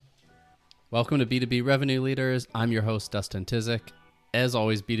Welcome to B2B Revenue Leaders. I'm your host, Dustin Tizik. As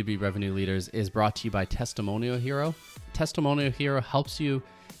always, B2B Revenue Leaders is brought to you by Testimonial Hero. Testimonial Hero helps you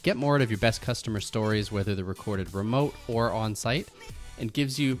get more out of your best customer stories, whether they're recorded remote or on-site, and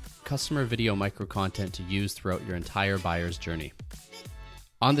gives you customer video micro content to use throughout your entire buyer's journey.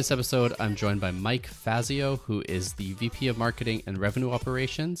 On this episode, I'm joined by Mike Fazio, who is the VP of Marketing and Revenue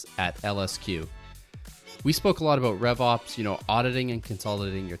Operations at LSQ. We spoke a lot about RevOps, auditing and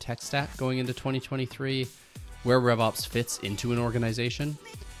consolidating your tech stack going into 2023, where RevOps fits into an organization,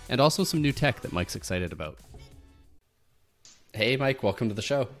 and also some new tech that Mike's excited about. Hey, Mike, welcome to the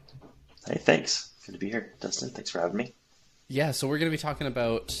show. Hey, thanks. Good to be here, Dustin. Thanks for having me. Yeah, so we're going to be talking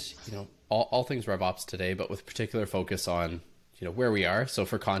about, all things RevOps today, but with particular focus on, where we are. So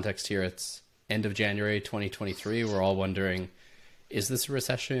for context here, it's end of January 2023. We're all wondering, is this a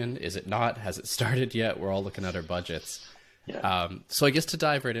recession? Is it not? Has it started yet? We're all looking at our budgets. Yeah. So I guess to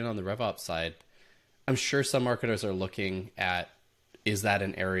dive right in on the RevOps side, I'm sure some marketers are looking at, is that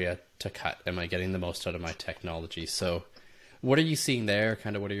an area to cut? Am I getting the most out of my technology? So what are you seeing there?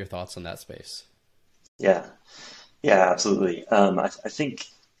 Kind of what are your thoughts on that space? Yeah, absolutely. I think,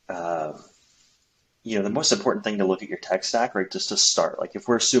 the most important thing to look at your tech stack, right? Just to start, like if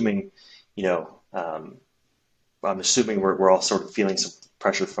we're assuming, I'm assuming we're all sort of feeling some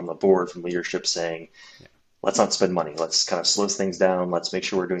pressure from the board, from leadership saying, let's not spend money. Let's kind of slow things down. Let's make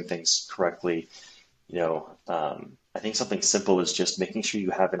sure we're doing things correctly. I think something simple is just making sure you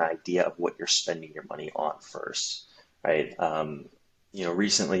have an idea of what you're spending your money on first, right?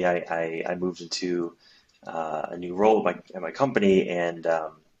 Recently I moved into a new role at my company, and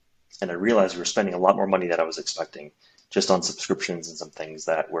I realized we were spending a lot more money than I was expecting just on subscriptions and some things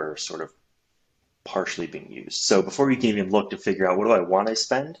that were sort of partially being used. So before you can even look to figure out what do I want to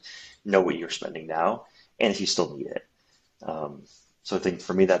spend, know what you're spending now and if you still need it. So I think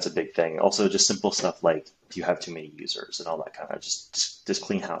for me, that's a big thing. Also, just simple stuff like, do you have too many users and all that kind of just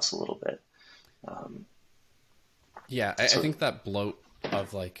clean house a little bit. I think that bloat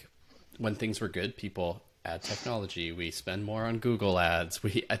of like when things were good, people add technology, we spend more on Google ads.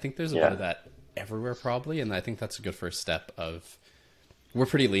 I think there's a bit of that everywhere probably. And I think that's a good first step of, we're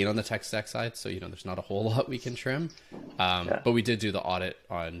pretty lean on the tech stack side. So, there's not a whole lot we can trim. But we did do the audit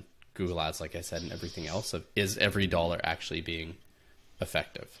on Google ads, like I said, and everything else of, is every dollar actually being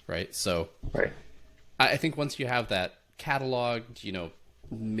effective, right? So right. I think once you have that cataloged,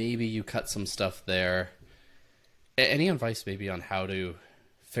 maybe you cut some stuff there. Any advice maybe on how to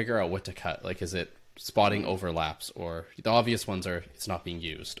figure out what to cut? Like, is it spotting overlaps, or the obvious ones are it's not being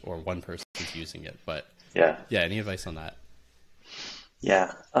used or one person's using it? But any advice on that?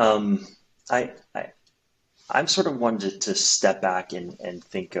 Yeah. I'm sort of one to step back and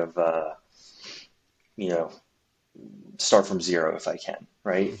think of, start from zero if I can,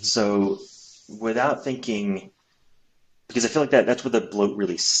 right? Mm-hmm. So without thinking, because I feel like that's where the bloat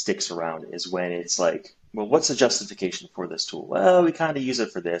really sticks around, is when it's like, well, what's the justification for this tool? Well, we kind of use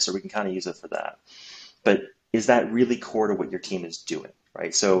it for this, or we can kind of use it for that. But is that really core to what your team is doing,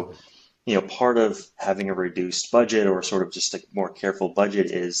 right? So, part of having a reduced budget or sort of just a more careful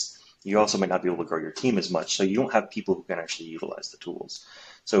budget is you also might not be able to grow your team as much. So you don't have people who can actually utilize the tools.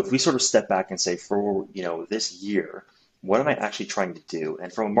 So if we sort of step back and say, for, this year, what am I actually trying to do?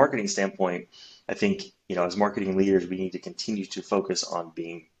 And from a marketing standpoint, I think, as marketing leaders, we need to continue to focus on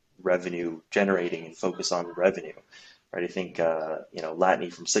being revenue generating and focus on revenue, right? I think,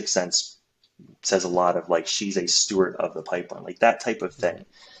 Latney from Sixth Sense says a lot of like, she's a steward of the pipeline, like that type of thing.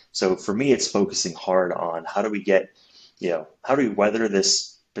 So for me, it's focusing hard on how do we weather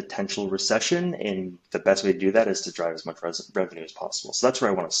this potential recession, and the best way to do that is to drive as much revenue as possible. So that's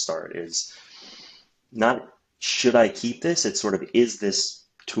where I want to start, is not should I keep this? It's sort of, is this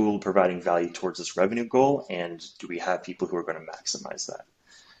tool providing value towards this revenue goal, and do we have people who are going to maximize that?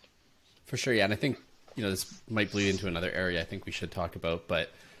 For sure, yeah. And I think, this might bleed into another area I think we should talk about,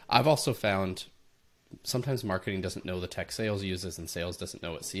 but I've also found sometimes marketing doesn't know the tech sales uses, and sales doesn't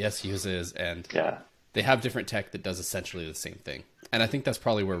know what CS uses, and they have different tech that does essentially the same thing. And I think that's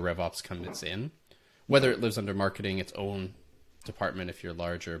probably where RevOps comes in, whether it lives under marketing, its own department if you're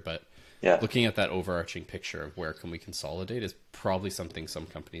larger, but looking at that overarching picture of where can we consolidate is probably something some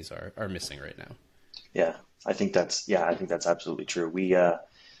companies are missing right now. Yeah, I think that's absolutely true. We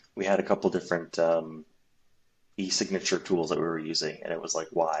had a couple different e-signature tools that we were using, and it was like,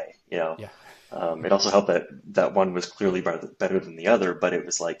 why? It also helped that one was clearly better than the other, but it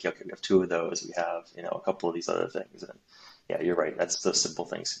was like, okay, we have two of those, we have, a couple of these other things. And yeah, you're right. That's those simple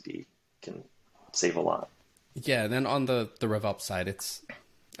things can save a lot. Yeah. And then on the RevOps side, it's,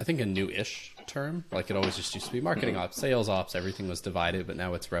 I think, a new-ish term? Like it always just used to be marketing ops, sales ops, everything was divided, but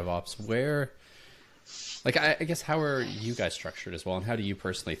now it's rev ops. Where, like, I guess, how are you guys structured as well? And how do you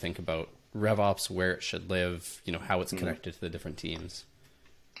personally think about rev ops, where it should live, how it's connected to the different teams?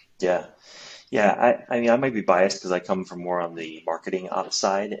 Yeah. Yeah. I mean, I might be biased because I come from more on the marketing ops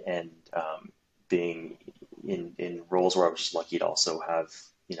side and being in roles where I was just lucky to also have,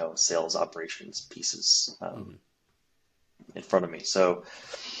 sales operations pieces Hmm. in front of me. So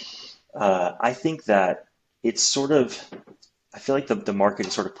I think that it's sort of, I feel like the market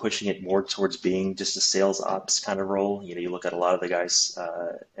is sort of pushing it more towards being just a sales ops kind of role. You look at a lot of the guys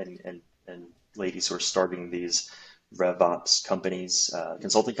and ladies who are starting these rev ops companies,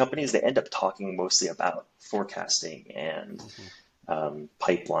 consulting companies, they end up talking mostly about forecasting and Hmm.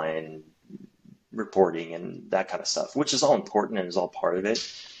 pipeline reporting and that kind of stuff, which is all important and is all part of it.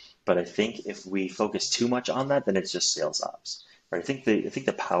 But I think if we focus too much on that, then it's just sales ops. Right? I think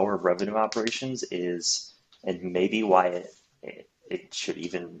the power of revenue operations is, and maybe why it should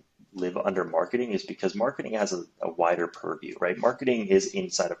even live under marketing is because marketing has a wider purview, right? Marketing is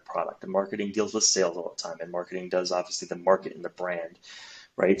inside of product, and marketing deals with sales all the time, and marketing does obviously the market and the brand,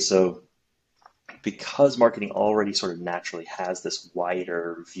 right? So because marketing already sort of naturally has this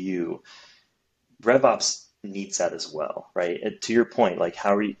wider view, RevOps needs that as well, right? And to your point, like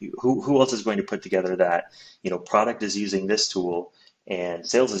how are you, who else is going to put together that, product is using this tool and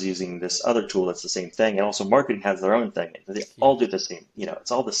sales is using this other tool that's the same thing, and also marketing has their own thing. They Yeah. all do the same,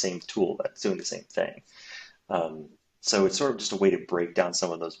 it's all the same tool that's doing the same thing. Um, so it's sort of just a way to break down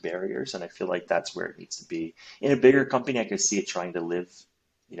some of those barriers, and I feel like that's where it needs to be. In a bigger company, I could see it trying to live,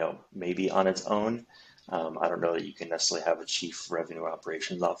 maybe on its own. I don't know that you can necessarily have a chief revenue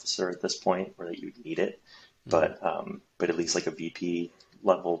operations officer at this point, or that you need it, Hmm. but at least like a VP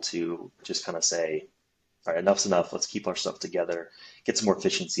level to just kind of say, all right, enough's enough. Let's keep our stuff together, get some more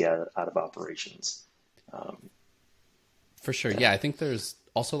efficiency out of operations. Um, For sure. yeah. Yeah. I think there's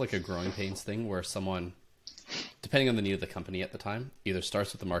also like a growing pains thing where someone, depending on the need of the company at the time, either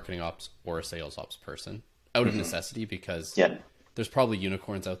starts with a marketing ops or a sales ops person out of Hmm. necessity because Yeah. there's probably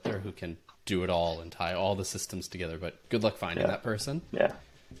unicorns out there who can do it all and tie all the systems together, but good luck finding Yeah. that person. Yeah.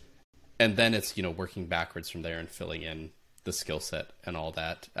 And then it's, working backwards from there and filling in the skill set and all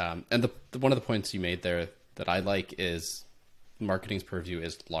that. And one of the points you made there that I like is marketing's purview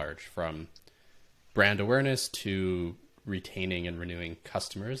is large, from brand awareness to retaining and renewing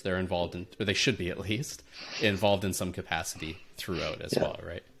customers. They're involved in, or they should be at least, involved in some capacity throughout as Yeah. well,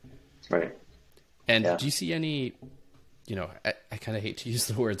 right? Right. And Yeah. do you see any, I kind of hate to use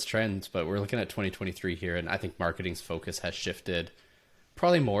the words trends, but we're looking at 2023 here, and I think marketing's focus has shifted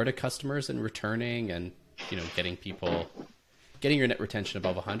probably more to customers and returning and, getting your net retention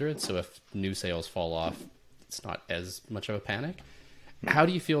above 100. So if new sales fall off, it's not as much of a panic. How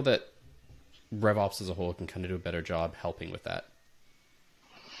do you feel that RevOps as a whole can kind of do a better job helping with that?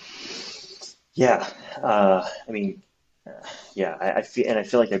 Yeah. I mean, yeah. I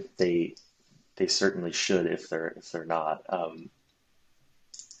feel like they certainly should if they're not.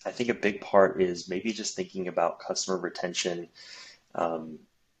 I think a big part is maybe just thinking about customer retention um,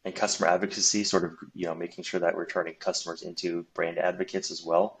 and customer advocacy, sort of, making sure that we're turning customers into brand advocates as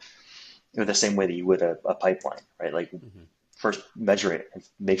well, the same way that you would a pipeline, right? Like Hmm. first measure it and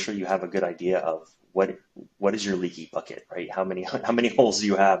make sure you have a good idea of what is your leaky bucket, right? How many holes do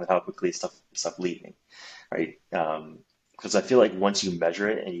you have and how quickly is stuff leaving, right? Because I feel like once you measure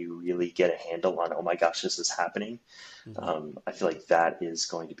it and you really get a handle on, oh my gosh, this is happening, Hmm. I feel like that is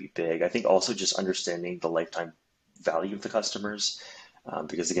going to be big. I think also just understanding the lifetime value of the customers,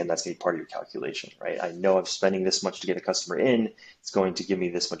 because again, that's going to be part of your calculation, right? I know I'm spending this much to get a customer in, it's going to give me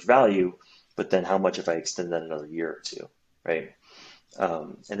this much value, but then how much if I extend that another year or two, right?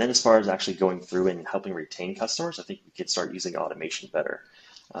 And then as far as actually going through and helping retain customers, I think we could start using automation better.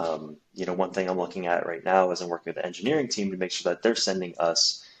 One thing I'm looking at right now is I'm working with the engineering team to make sure that they're sending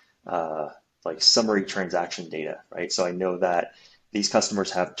us uh, like summary transaction data, right? So I know that these customers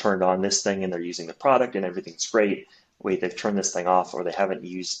have turned on this thing and they're using the product and everything's great. Wait, they've turned this thing off or they haven't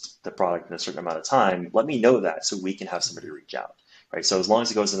used the product in a certain amount of time. Let me know that so we can have somebody Hmm. reach out, right? So as long as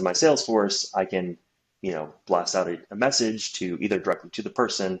it goes into my Salesforce, I can, blast out a message to either directly to the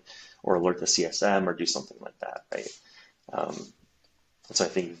person or alert the CSM or do something like that, right? Um, so I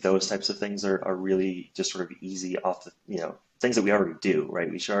think those types of things are really just sort of easy off the, things that we already do, right?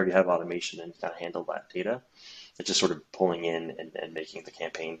 We should already have automation and kind of handle that data. It's just sort of pulling in and making the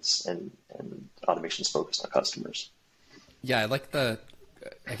campaigns and automations focused on customers. Yeah, I like I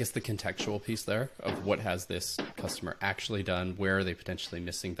guess the contextual piece there of what has this customer actually done, where are they potentially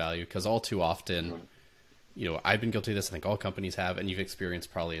missing value? Because all too often, Mhm. I've been guilty of this. I think all companies have, and you've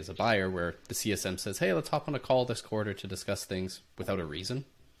experienced probably as a buyer where the CSM says, "Hey, let's hop on a call this quarter to discuss things," without a reason.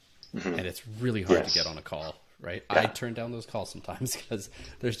 Mm-hmm. And it's really hard to get on a call, right? I turn down those calls sometimes because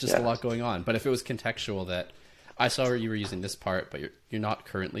there's just a lot going on. But if it was contextual, that I saw where you were using this part, but you're not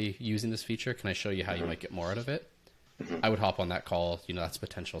currently using this feature, can I show you how you might get more out of it? I would hop on that call. That's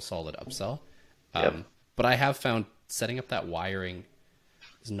potential solid upsell. But I have found setting up that wiring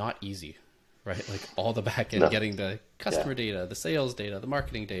is not easy, right? Like all the back end, getting the customer data, the sales data, the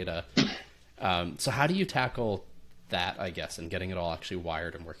marketing data. So how do you tackle that, I guess, and getting it all actually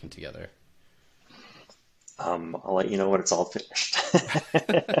wired and working together? I'll let you know when it's all finished.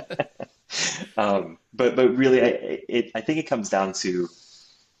 But really, I think it comes down to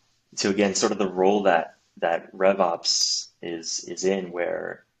again sort of the role that RevOps is in,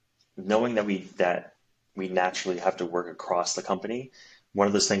 where knowing that we naturally have to work across the company. One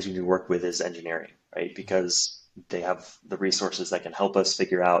of those things we need to work with is engineering, right? Because they have the resources that can help us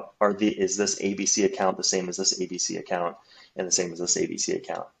figure out, is this ABC account the same as this ABC account and the same as this ABC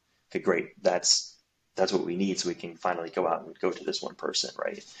account? Okay, great. That's what we need, so we can finally go out and go to this one person,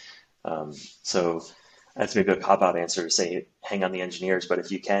 right? So that's maybe a cop-out answer to say hang on the engineers, but if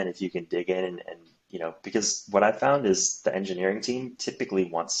you can dig in and because what I found is the engineering team typically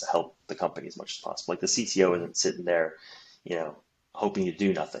wants to help the company as much as possible. Like the CTO isn't sitting there, hoping to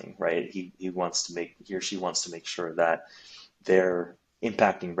do nothing, right? He or she wants to make sure that they're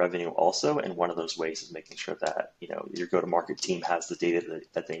impacting revenue also, and one of those ways is making sure that your go-to-market team has the data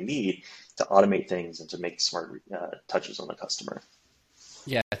that they need to automate things and to make smart touches on the customer.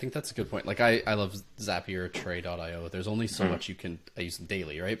 Yeah, I think that's a good point. Like I love Zapier, Tray.io. There's only so much you can, I use them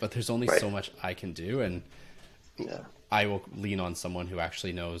daily, right? But there's only so much I can do. And I will lean on someone who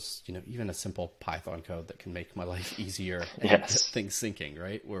actually knows, even a simple Python code that can make my life easier and get things syncing,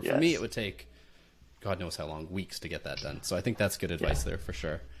 right? Where for me, it would take God knows how long, weeks to get that done. So I think that's good advice there for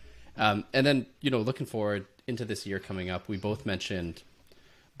sure. And then, looking forward into this year coming up, we both mentioned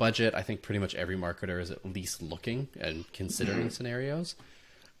budget. I think pretty much every marketer is at least looking and considering scenarios.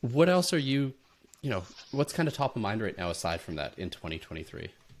 What else are you, what's kind of top of mind right now aside from that in 2023?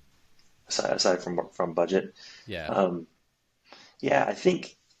 Aside from budget? Yeah. I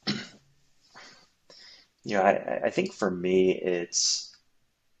think, I think for me, it's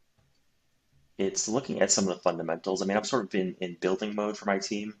looking at some of the fundamentals. I mean, I'm sort of in building mode for my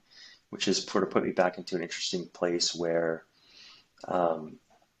team, which has sort of put me back into an interesting place where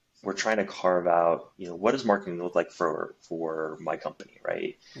we're trying to carve out, what does marketing look like for my company,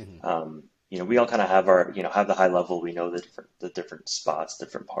 right? We all kind of have our, have the high level. We know the different spots,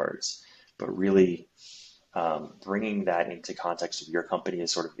 different parts, but really bringing that into context of your company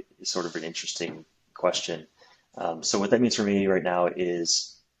is sort of an interesting question. So what that means for me right now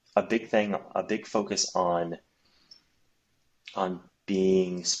is a big focus on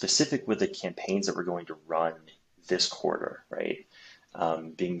being specific with the campaigns that we're going to run this quarter, right?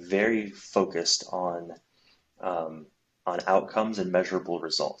 Being very focused on outcomes and measurable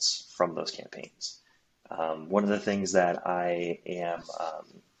results from those campaigns. One of the things that I am,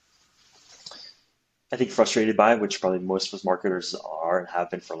 I think, frustrated by, which probably most of us marketers are and have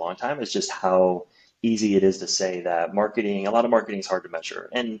been for a long time, is just how easy it is to say that a lot of marketing is hard to measure.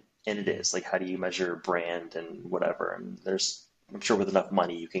 And it is. Like, how do you measure brand and whatever? And I'm sure with enough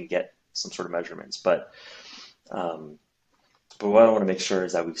money you can get some sort of measurements. But what I want to make sure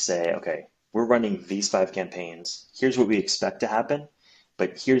is that we say, okay, we're running these 5 campaigns. Here's what we expect to happen,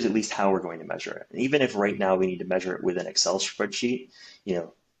 but here's at least how we're going to measure it. And even if right now we need to measure it with an Excel spreadsheet,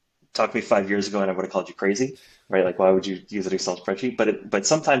 talk to me 5 years ago and I would have called you crazy, right? Like, why would you use an Excel spreadsheet? But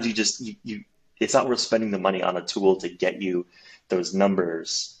sometimes it's not worth spending the money on a tool to get you those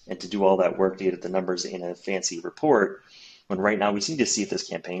numbers and to do all that work to get the numbers in a fancy report, when right now we just need to see if this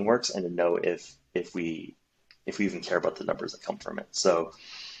campaign works and to know if we even care about the numbers that come from it. So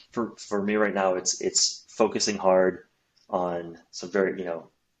for me right now, it's focusing hard on some very,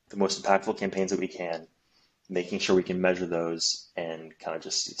 the most impactful campaigns that we can, making sure we can measure those and kind of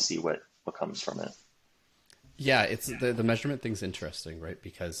just see what comes from it. Yeah, it's the measurement thing's interesting, right?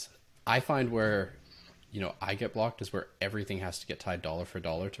 Because I find where, I get blocked is where everything has to get tied dollar for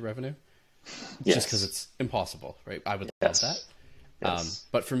dollar to revenue. Just because it's impossible, right? I would love that. Yes.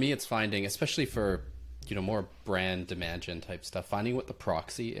 But for me, it's finding, especially for, more brand demand gen type stuff, finding what the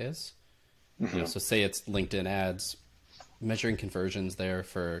proxy is. So say it's LinkedIn ads, measuring conversions there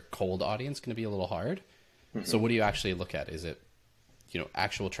for cold audience can be a little hard. So what do you actually look at? Is it,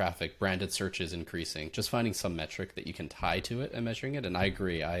 actual traffic, branded searches increasing, just finding some metric that you can tie to it and measuring it. And I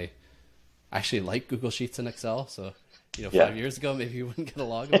agree. I actually like Google Sheets and Excel. So Yeah. 5 years ago, maybe you wouldn't get a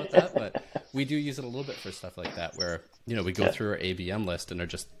log about that, but we do use it a little bit for stuff like that, where, we go through our ABM list and are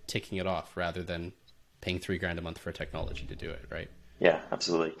just ticking it off rather than paying $3,000 a month for technology to do it, right? Yeah,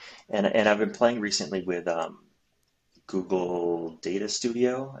 absolutely. And I've been playing recently with Google Data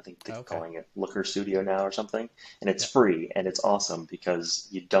Studio. I think they're Okay. calling it Looker Studio now or something. And it's Yeah. free and it's awesome because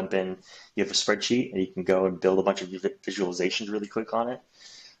you dump in, you have a spreadsheet and you can go and build a bunch of visualizations really quick on it.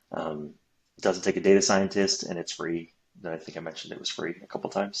 It doesn't take a data scientist and it's free. I think I mentioned it was free a couple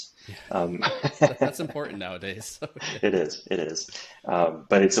times. Yeah. Um, That's important nowadays. So, yeah. it is.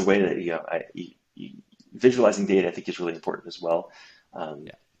 But it's a way that, visualizing data, I think, is really important as well. Um,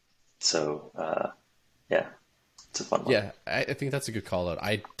 Yeah. so, yeah, it's a fun one. Yeah, I think that's a good call out.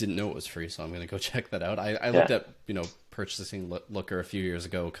 I didn't know it was free, so I'm going to go check that out. I Yeah. looked at, purchasing Looker a few years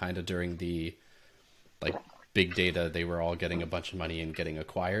ago, kind of during the like big data, they were all getting a bunch of money and getting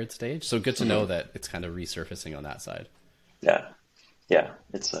acquired stage. So good to know that it's kind of resurfacing on that side. Yeah. Yeah.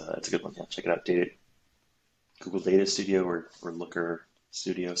 It's a good one. Yeah, check it out. Google Data Studio or Looker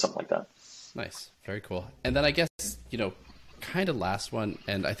Studio, something like that. Nice. Very cool. And then I guess, kind of last one,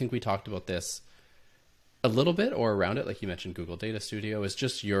 and I think we talked about this a little bit or around it, like you mentioned, Google Data Studio is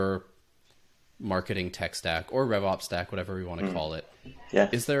just your marketing tech stack or RevOps stack, whatever we want to call it. Yeah.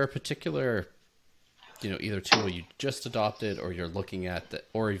 Is there a particular, either tool you just adopted or you're looking at that,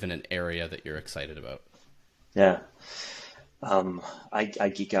 or even an area that you're excited about? Yeah.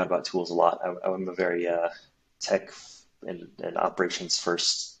 I geek out about tools a lot. I'm a very tech and operations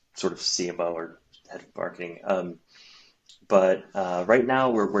first sort of CMO or head of marketing. But right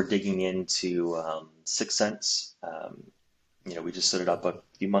now we're digging into Sixth Sense. We just set it up a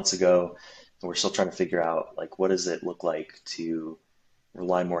few months ago, and we're still trying to figure out like what does it look like to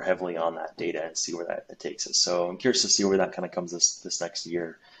rely more heavily on that data and see where that takes us. So I'm curious to see where that kind of comes this next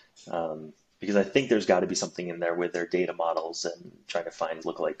year. Because I think there's got to be something in there with their data models and trying to find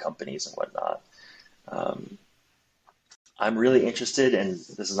lookalike companies and whatnot. I'm really interested, and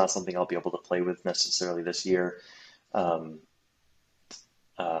this is not something I'll be able to play with necessarily this year.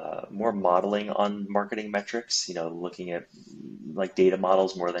 More modeling on marketing metrics, looking at like data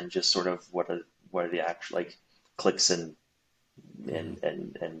models more than just sort of what are the actual like clicks and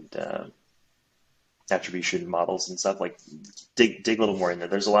attribution models and stuff. Like dig a little more in there.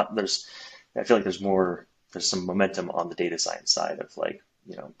 I feel like there's some momentum on the data science side of like,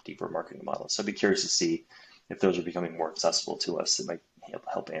 deeper marketing models. So I'd be curious to see if those are becoming more accessible to us. It might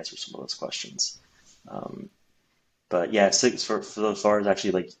help answer some of those questions. But yeah, for as far as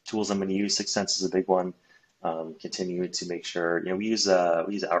actually like tools I'm going to use, Sixth Sense is a big one. Continuing to make sure, we use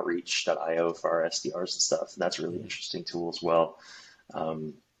Outreach.io for our SDRs and stuff, and that's a really interesting tool as well.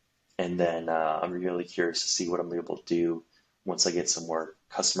 And then I'm really curious to see what I'm able to do once I get some more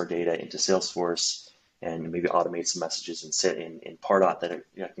customer data into Salesforce and maybe automate some messages and sit in Pardot that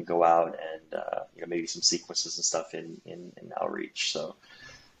I can go out and maybe some sequences and stuff in Outreach. So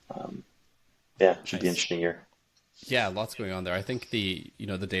yeah, it should be an interesting year. Yeah, lots going on there. I think the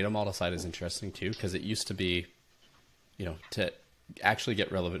data model side is interesting too, because it used to be, to actually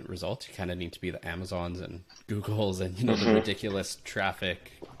get relevant results, you kind of need to be the Amazons and Googles and, the ridiculous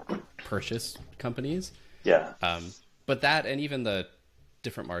traffic purchase companies. Yeah. But that, and even the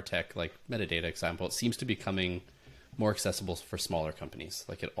different MarTech, like metadata example, it seems to be becoming more accessible for smaller companies.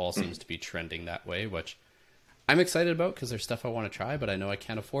 Like it all seems to be trending that way, which I'm excited about because there's stuff I want to try, but I know I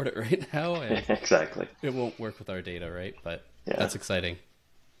can't afford it right now. And exactly. It won't work with our data, right? But yeah. That's exciting.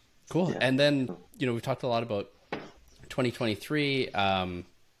 Cool. Yeah. And then, we've talked a lot about 2023. I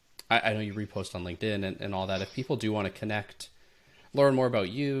know you repost on LinkedIn and all that. If people do want to connect, learn more about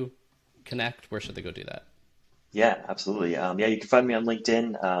you, where should they go do that? Yeah, absolutely. You can find me on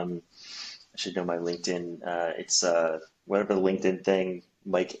LinkedIn. I should know my LinkedIn. It's whatever the LinkedIn thing,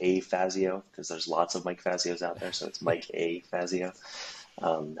 Mike A. Fazio, because there's lots of Mike Fazios out there. So it's Mike A. Fazio.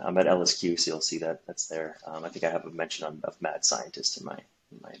 I'm at LSQ, so you'll see that's there. I think I have a mention of mad scientist in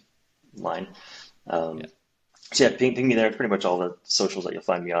my line. So yeah, ping me there. It's pretty much all the socials that you'll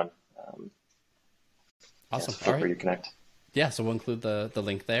find me on. Awesome. So feel free to connect. Yeah, so we'll include the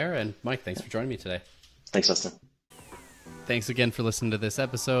link there. And Mike, thanks for joining me today. Thanks, Dustin. Thanks again for listening to this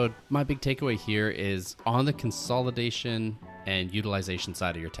episode. My big takeaway here is on the consolidation and utilization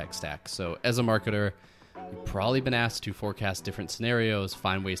side of your tech stack. So as a marketer, you've probably been asked to forecast different scenarios,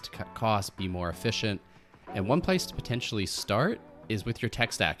 find ways to cut costs, be more efficient. And one place to potentially start is with your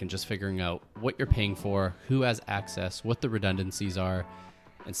tech stack and just figuring out what you're paying for, who has access, what the redundancies are,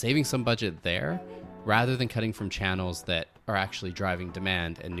 and saving some budget there rather than cutting from channels that are actually driving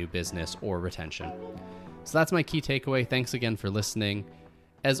demand and new business or retention. So that's my key takeaway. Thanks again for listening.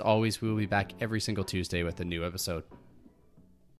 As always, we will be back every single Tuesday with a new episode.